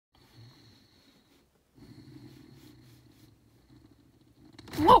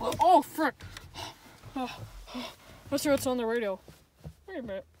Oh, oh frick. Let's see what's on the radio. Wait a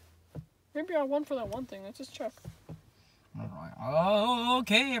minute. Maybe I won for that one thing. Let's just check. Alright.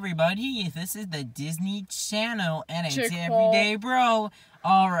 Okay, everybody. This is the Disney Channel, and it's Chick Everyday Bro.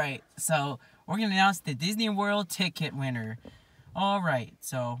 Alright, so we're going to announce the Disney World ticket winner. Alright,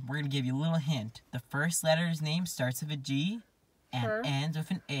 so we're going to give you a little hint. The first letter's name starts with a G and ends with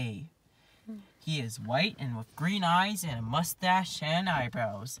an A. He is white and with green eyes and a mustache and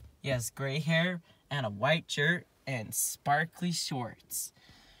eyebrows. He has gray hair and a white shirt and sparkly shorts.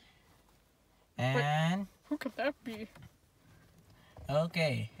 And... Wait, who could that be?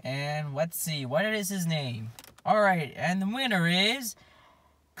 Okay, and let's see. What is his name? Alright, and the winner is...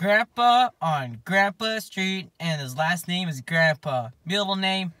 Grandpa on Grandpa Street, and his last name is Grandpa. Middle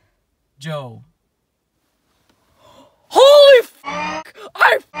name, Joe. Holy f***! I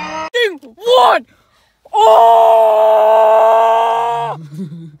f***ing won! Oh!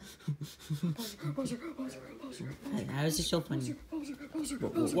 How is it so funny?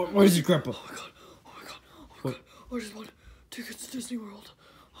 What is it, Grandpa? Oh my god, oh my god, oh my god. I just won tickets to Disney World.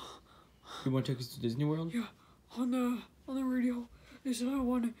 You want tickets to Disney World? Yeah, on the radio. They said I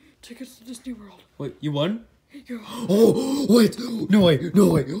won tickets to Disney World. Wait, you won? Yeah. Oh, wait! No way! No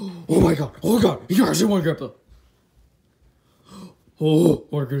way! Oh my god! Oh god! You actually won, Grandpa! Oh,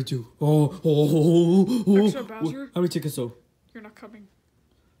 what are we gonna do? Extra Bowser? How many tickets though? You're not coming.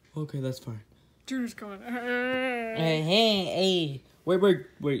 Okay, that's fine. Junior's coming. Hey.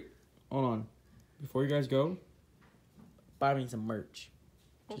 Wait. Hold on. Before you guys go, Buy me some merch.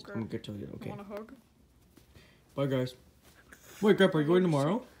 just, Okay. I'm gonna get to you, okay? Want a hug? Bye, guys. Wait, Grandpa, are you going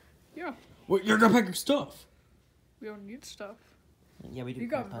tomorrow? Yeah. Wait, you're gonna pack your stuff. We don't need stuff. Yeah, we do. We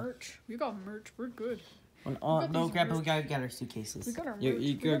got Grandpa. merch. We got merch. We're good. No, these Grandpa, merch. we gotta get our suitcases. We got our merch. Yeah,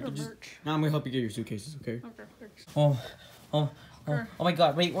 We got our just, merch. now I'm gonna help you get your suitcases, okay? Okay, thanks. Oh Okay. my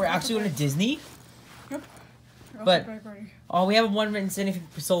god, wait, we're actually going to Disney? Yep. But- Bag ready. Oh, we haven't won anything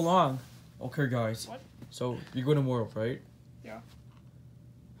for so long. Okay, guys. What? So, you're going tomorrow, right? Yeah.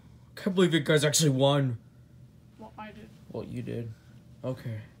 Can't believe you guys actually won. Well, I did. Well, you did.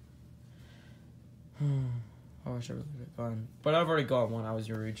 Okay. I wish I really had gone. But I've already got one. I was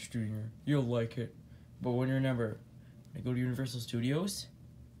your age junior. You'll like it. But when you go to Universal Studios,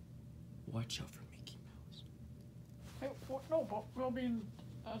 watch out for Mickey Mouse. Hey, what? No, but I mean,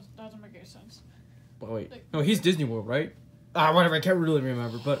 that doesn't make any sense. But wait. No, he's Disney World, right? Whatever. I can't really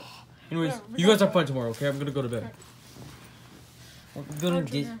remember. But anyways, Yeah, we you guys got have fun tomorrow, okay? I'm gonna go to bed. Okay. We're going Oh, to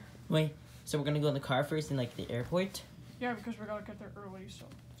Disney. Junior. Wait, so we're going to go in the car first in, like, the airport? Yeah, because we gotta get there early, so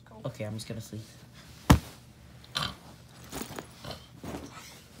let's go. Okay, I'm just going to sleep.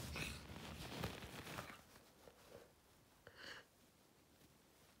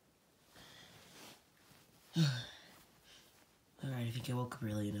 Alright, I think I woke up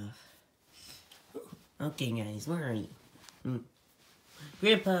early enough. Okay, guys, where are you?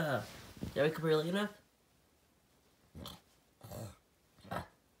 Grandpa! Did I wake up early enough?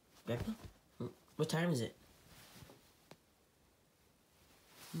 Grandpa? What time is it?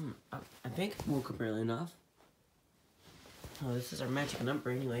 I think I woke up early enough. Oh, this is our magic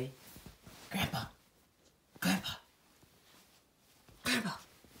number anyway. Grandpa! Grandpa! Grandpa!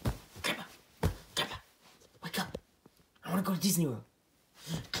 Grandpa! Grandpa! Wake up! I want to go to Disney World.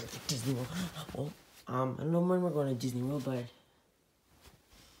 Disney World. Well, I don't know when we're going to Disney World, but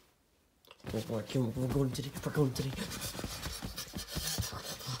we're going today. We're going today.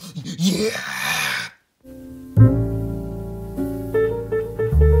 Yeah!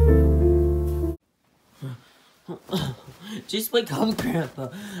 Just wake up, Grandpa.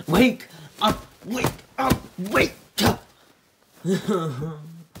 Wake up! Wake up! Wake up!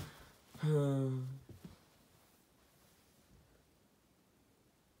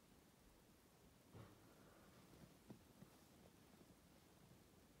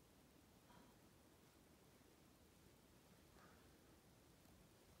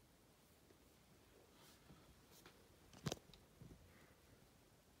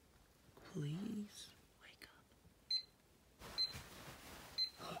 Please wake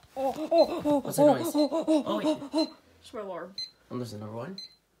up. What's that noise? Oh, wait. It's my alarm. I'm listening, number one.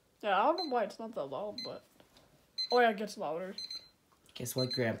 Yeah, I don't know why it's not that loud, but... Oh yeah, it gets louder. Guess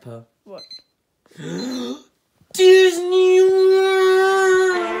what, Grandpa? What? Disney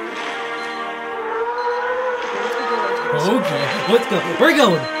World! Okay, let's go. We're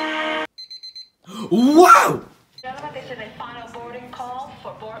going. Wow! Gentlemen, this is a final boarding call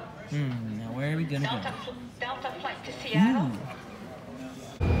for board. Now where are we gonna go? Delta flight to Seattle.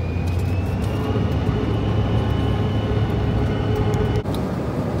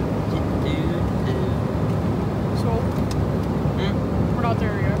 So, we're not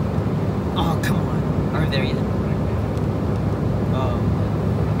there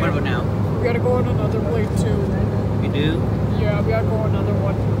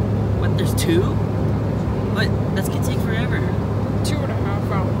There's 2? But that's gonna take forever.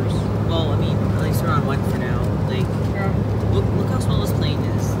 2.5 hours. Well, I mean, at least we're on 1 for now. Like, Yeah. look how small this plane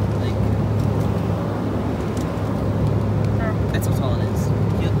is. Like, Yeah. that's how tall it is.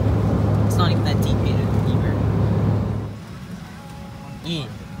 It's not even that deep either. Yeah,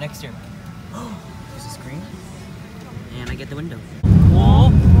 next year. There's a screen. And I get the window. Whoa,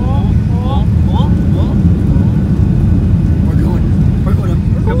 whoa, whoa, whoa, whoa. We're going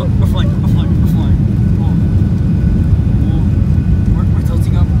up. We're flying. Whoa. Whoa. We're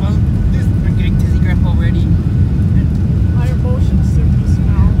tilting up. Well, I'm getting dizzy, Grandpa, already. I have motion sickness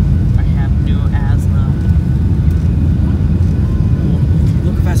now. I have new asthma. Whoa.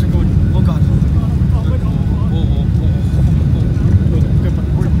 Look how fast we're going. Oh, God.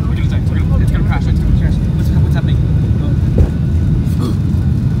 It's gonna crash. What's happening?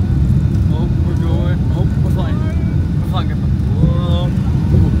 Oh, we're going. Oh, we're flying, Grandpa. Whoa.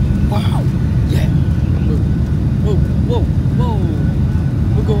 Wow. Yeah. Whoa.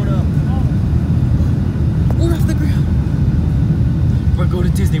 We're going up. We're off the ground. We're going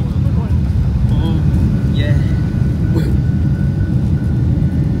to Disney World. Oh, yeah.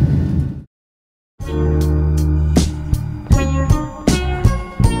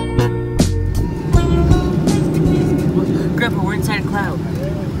 Grandpa, we're inside a cloud.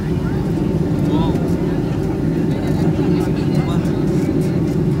 Whoa.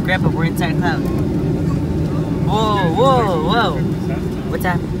 Grandpa, we're inside a cloud. Whoa. What's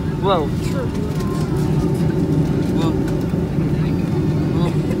that? Whoa.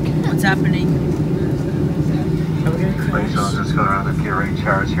 What's happening? Are we gonna crash? So I'll just go around the few rain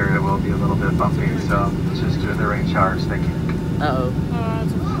showers here. It will be a little bit bumpy, so just doing the rain showers. Thank you. Uh-oh.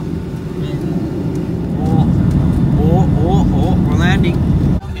 Oh, we're landing.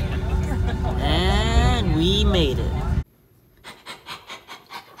 And we made it.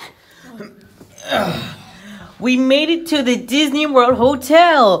 We made it to the Disney World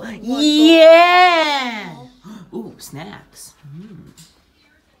Hotel. Yeah! Ooh, snacks.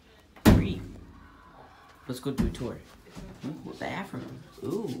 Free. Let's go do a tour. Ooh, bathroom.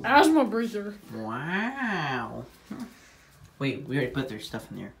 Ooh. Asthma breather. Wow. Wait, we already put their stuff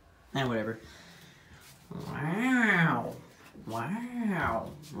in there. Whatever. Wow. Let's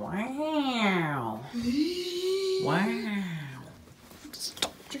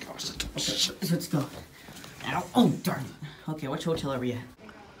go. Ow. Oh, darn it. Okay, which hotel are we at?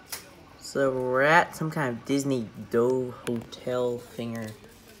 So we're at some kind of Disney Dove hotel thinger.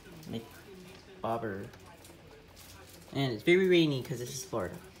 Like, bobber. And it's very rainy because this is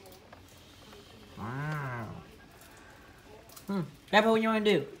Florida. Wow. Grandpa, what do you want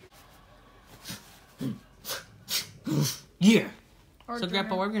to do? Yeah. So,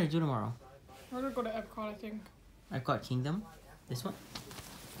 Grandpa, what are we going to do tomorrow? We're gonna go to Epcot, I think. Epcot Kingdom? This one?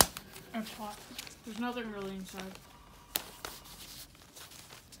 Epcot. There's nothing really inside.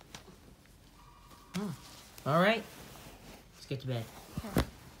 Alright. Let's get to bed. Okay.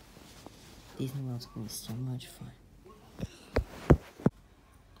 Disney World's going to be so much fun.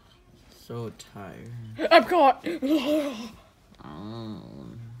 So tired. Epcot!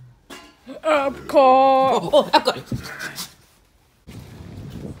 Epcot! Oh, Epcot!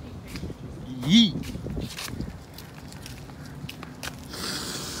 Yee!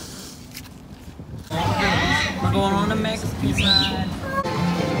 We're going on the Mexican side.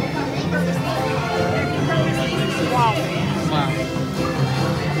 Wow. Wow.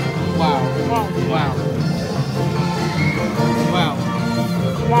 Wow. Wow. Wow.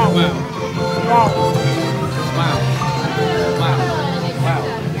 Wow. Wow. Wow. Wow. Wow. Wow.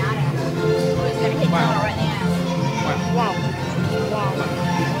 Wow. Wow.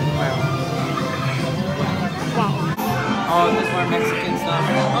 Wow. Wow. Oh, there's more Mexican stuff.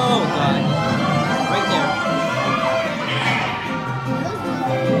 Oh, God. Right there.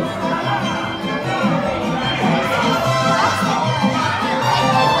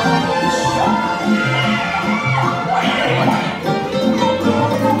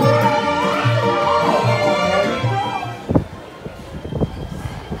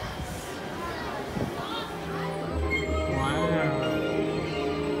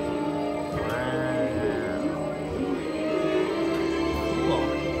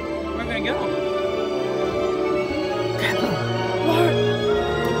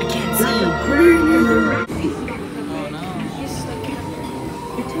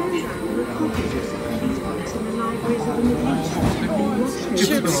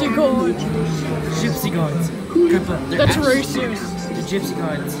 Gypsy God. Gypsy gods. Grandpa, That's racist. The gypsy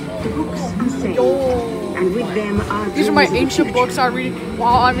gods. And with them are These are my ancient books I read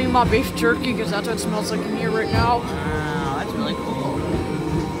while I'm eating my beef jerky because that's what it smells like in here right now. Wow, that's really cool.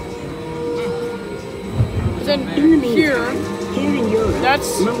 Then In the meantime, here, here in Europe,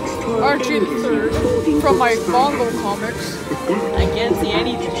 that's monks toil Archie the endlessly Third hoarding from my good Bongo spices. comics. I can't see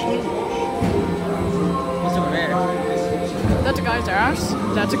anything. What's over there? That's a guy's ass.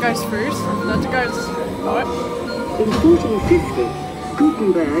 That's a guy's face. That's a guy's butt. In 1450,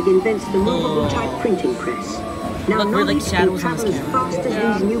 Gutenberg invents the movable type printing press. Now Look, we're like knowledge can shadows on travel this as camera. fast as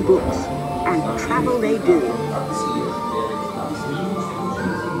Yeah. these new books, and travel they do.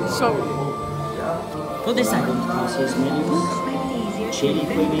 So, Go this side. Process menus, chili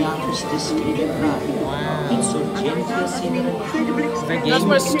premiatus descrive Wow. insurgentia sine that's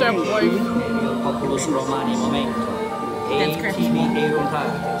my stepwife. populus Romani momento. That's creepy.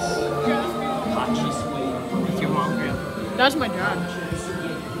 Eopatis. Pacis way. It's your mom, Grandpa. That's my dad.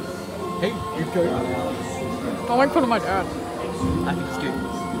 Hey, you okay? Don't like putting my dad. I think it's good.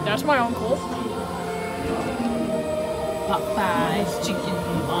 That's my uncle. Popeye's chicken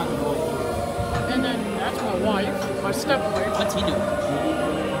envoy. And then that's my wife, my stepwife. What's he doing?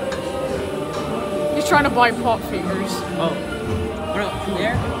 He's trying to buy pop figures. Oh. What up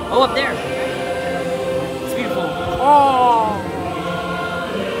there? Oh, up there. It's beautiful. Oh,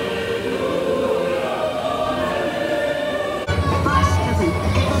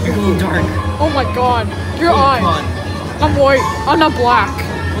 You're going dark. oh my God, your Oh, eyes. God. I'm white. I'm not black.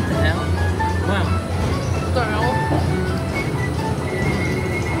 What the hell? Wow. What the hell?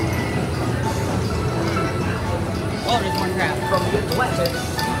 Oh, there's more crap. From the Atlantic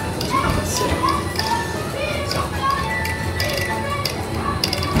to the Pacific.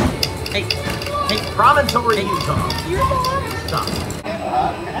 Hey. Hey. Promontory, Utah. Stop.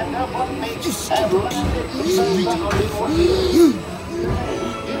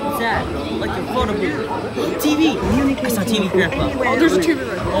 What's that? Like your photo booth. TV. I saw TV, Grandpa. Oh, there's a TV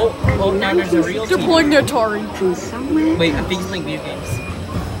right there. Oh, now there's a real They're TV. playing the Atari. From somewhere, Wait, I think he's playing video games.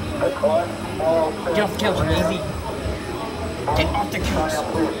 Get off the couch, lazy. Get off the couch.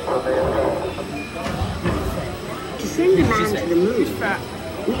 to send a man to the moon, Fat.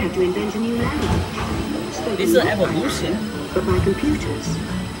 we had to invent a new language. Spoken This is not an by evolution. man, but by computers.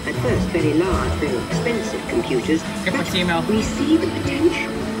 At first, very large, very expensive computers. Get my But team out. we see the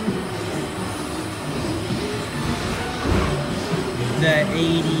potential. The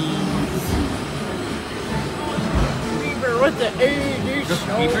 80s. Bieber with the 80s The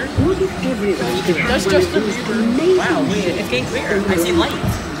show. Beaver? What if everyone could have That's one just of the those Beaver. amazing Wow, wait, it's getting clearer. I see light.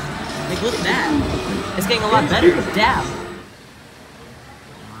 Like, look at that. It's getting a lot better. Dab.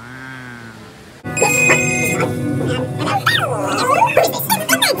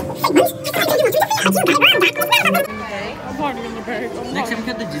 I'm hiding in the bag. Next time we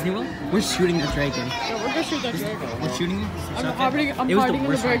come to Disney World, we're shooting the dragon. Yeah, we're gonna shoot that dragon. We're shooting him. I'm hiding It was the in the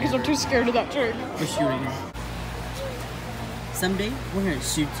worst bag one. because I'm too scared of that dragon. We're shooting him. Someday, we're gonna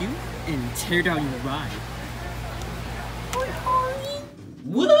shoot you and tear down your ride.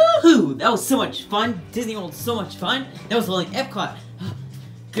 Woohoo! That was so much fun. Disney World was so much fun. That was like Epcot.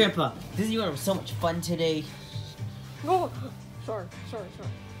 Grandpa, Disney World was so much fun today. Oh, sorry.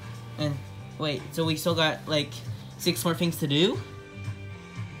 And wait, so we still got like 6 more things to do?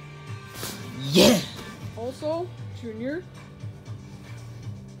 Yeah! Also, Junior,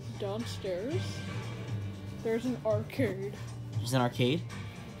 downstairs, there's an arcade. There's an arcade.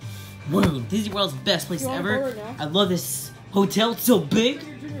 Whoa, Disney World's the best place You wanna ever. go right now? I love this hotel, it's so big.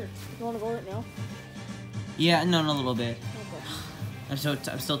 Junior, you wanna go right now? Yeah, no, in a little bit. Okay. I'm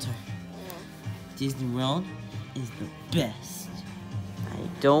still tired. Disney World is the best. I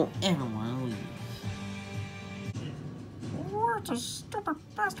don't ever want to leave. Where's a stupid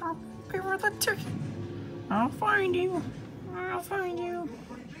bastard? Pay for the ticket. I'll find you.